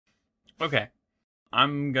Okay,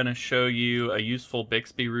 I'm going to show you a useful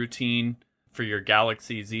Bixby routine for your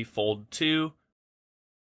Galaxy Z Fold 2.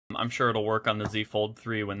 I'm sure it'll work on the Z Fold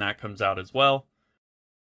 3 when that comes out as well.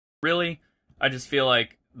 Really, I just feel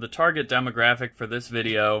like the target demographic for this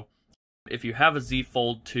video, if you have a Z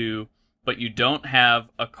Fold 2, but you don't have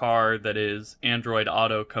a car that is Android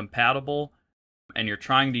Auto compatible, and you're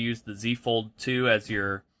trying to use the Z Fold 2 as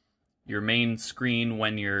your main screen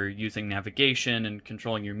when you're using navigation and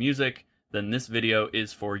controlling your music, then this video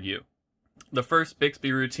is for you. The first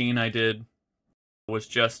Bixby routine I did was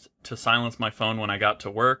just to silence my phone when I got to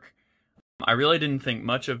work. I really didn't think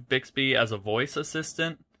much of Bixby as a voice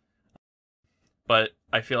assistant, but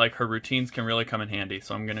I feel like her routines can really come in handy,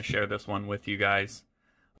 so I'm going to share this one with you guys.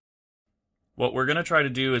 What we're going to try to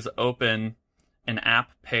do is open an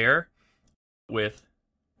app pair with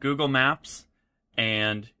Google Maps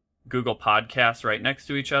and Google Podcasts right next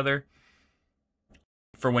to each other.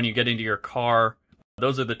 For when you get into your car,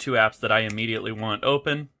 those are the two apps that I immediately want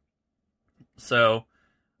open. So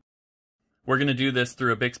we're going to do this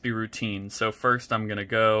through a Bixby routine. So first I'm going to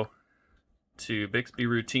go to Bixby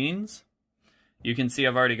Routines. You can see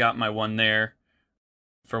I've already got my one there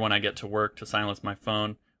for when I get to work to silence my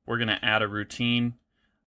phone. We're going to add a routine.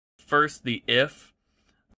 First, the if.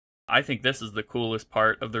 I think this is the coolest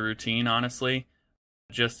part of the routine, honestly.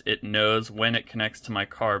 Just it knows when it connects to my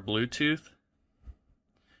car Bluetooth,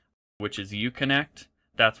 which is Uconnect.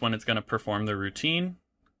 That's when it's going to perform the routine.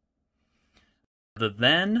 The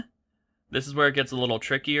then, this is where it gets a little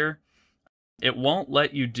trickier. It won't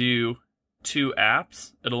let you do two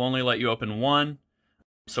apps. It'll only let you open one.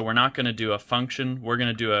 So we're not going to do a function. We're going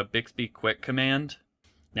to do a Bixby quick command.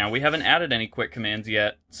 Now we haven't added any quick commands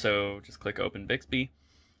yet, so just click Open Bixby.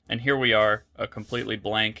 And here we are, a completely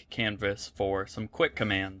blank canvas for some quick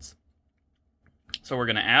commands. So we're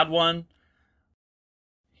going to add one.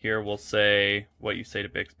 Here we'll say what you say to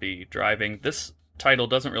Bixby driving. This title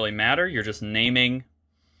doesn't really matter. You're just naming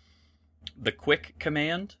the quick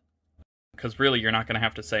command, because really you're not going to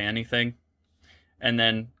have to say anything. And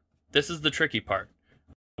then this is the tricky part.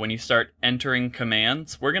 When you start entering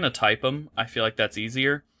commands, we're going to type them. I feel like that's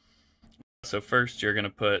easier. So first you're going to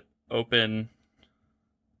put open.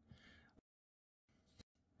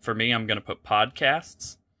 For me, I'm going to put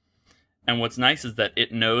podcasts. And what's nice is that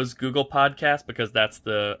it knows Google Podcasts because that's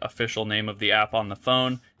the official name of the app on the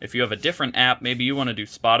phone. If you have a different app, maybe you want to do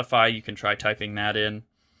Spotify, you can try typing that in.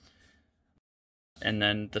 And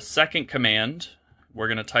then the second command, we're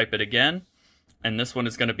going to type it again. And this one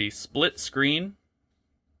is going to be split screen.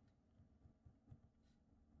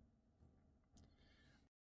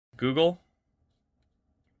 Google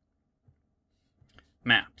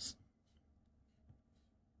Maps.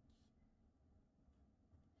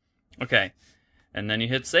 Okay, and then you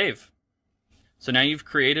hit save. So now you've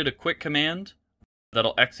created a quick command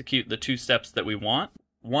that'll execute the two steps that we want.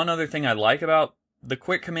 One other thing I like about the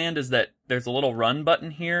quick command is that there's a little run button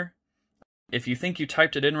here. If you think you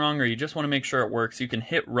typed it in wrong or you just want to make sure it works, you can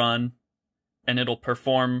hit run and it'll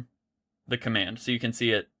perform the command. So you can see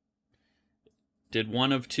it did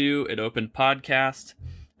 1 of 2, it opened podcast,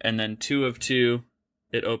 and then 2 of 2,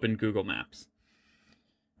 it opened Google Maps.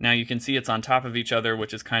 Now you can see it's on top of each other,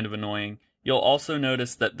 which is kind of annoying. You'll also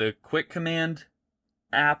notice that the quick command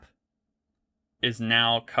app is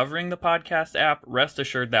now covering the podcast app. Rest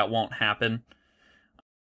assured that won't happen.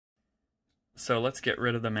 So let's get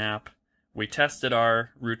rid of the map. We tested our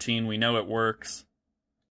routine. We know it works.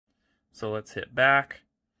 So let's hit back.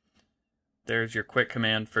 There's your quick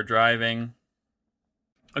command for driving.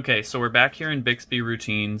 Okay, so we're back here in Bixby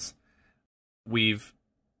Routines. We've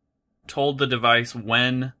told the device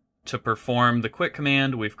when to perform the quick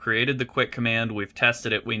command. We've created the quick command. We've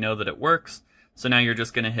tested it. We know that it works. So now you're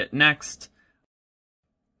just going to hit next.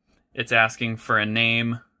 It's asking for a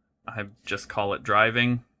name. I just call it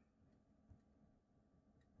driving.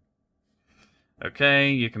 Okay,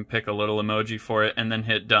 you can pick a little emoji for it and then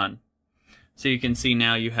hit done. So you can see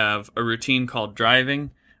now you have a routine called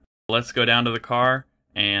driving. Let's go down to the car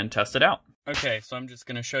and test it out. Okay, so I'm just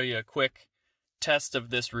going to show you a quick test of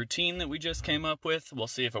this routine that we just came up with. We'll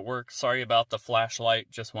see if it works. Sorry about the flashlight,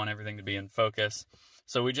 just want everything to be in focus.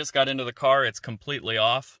 So we just got into the car, it's completely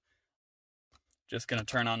off. Just going to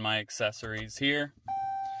turn on my accessories here.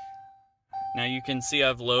 Now you can see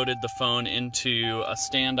I've loaded the phone into a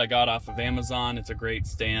stand I got off of Amazon. It's a great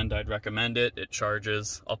stand, I'd recommend it. It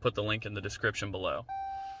charges. I'll put the link in the description below.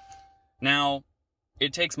 Now,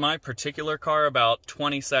 it takes my particular car about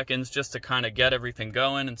 20 seconds just to kind of get everything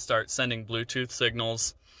going and start sending Bluetooth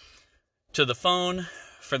signals to the phone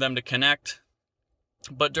for them to connect.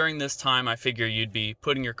 But during this time, I figure you'd be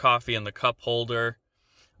putting your coffee in the cup holder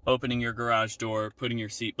opening your garage door, putting your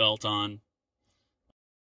seatbelt on.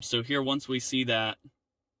 So here, once we see that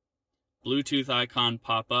Bluetooth icon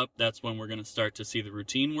pop up, that's when we're going to start to see the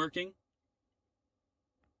routine working.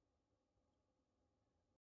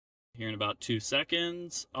 Here in about 2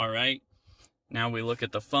 seconds. All right. Now we look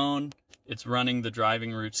at the phone. It's running the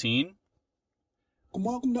driving routine.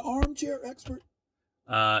 Welcome to Armchair Expert.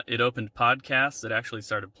 It opened podcasts. It actually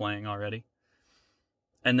started playing already.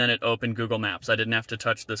 And then it opened Google Maps. I didn't have to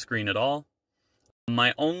touch the screen at all.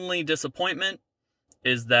 My only disappointment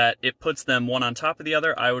is that it puts them one on top of the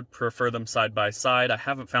other. I would prefer them side by side. I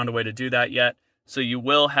haven't found a way to do that yet. So you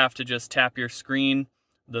will have to just tap your screen,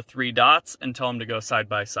 the 3 dots, and tell them to go side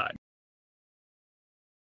by side.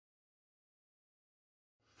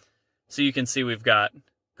 So you can see we've got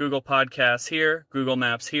Google Podcasts here, Google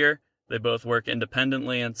Maps here. They both work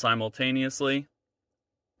independently and simultaneously.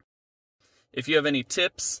 If you have any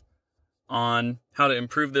tips on how to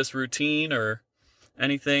improve this routine or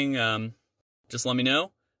anything, just let me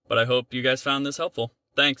know. But I hope you guys found this helpful.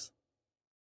 Thanks.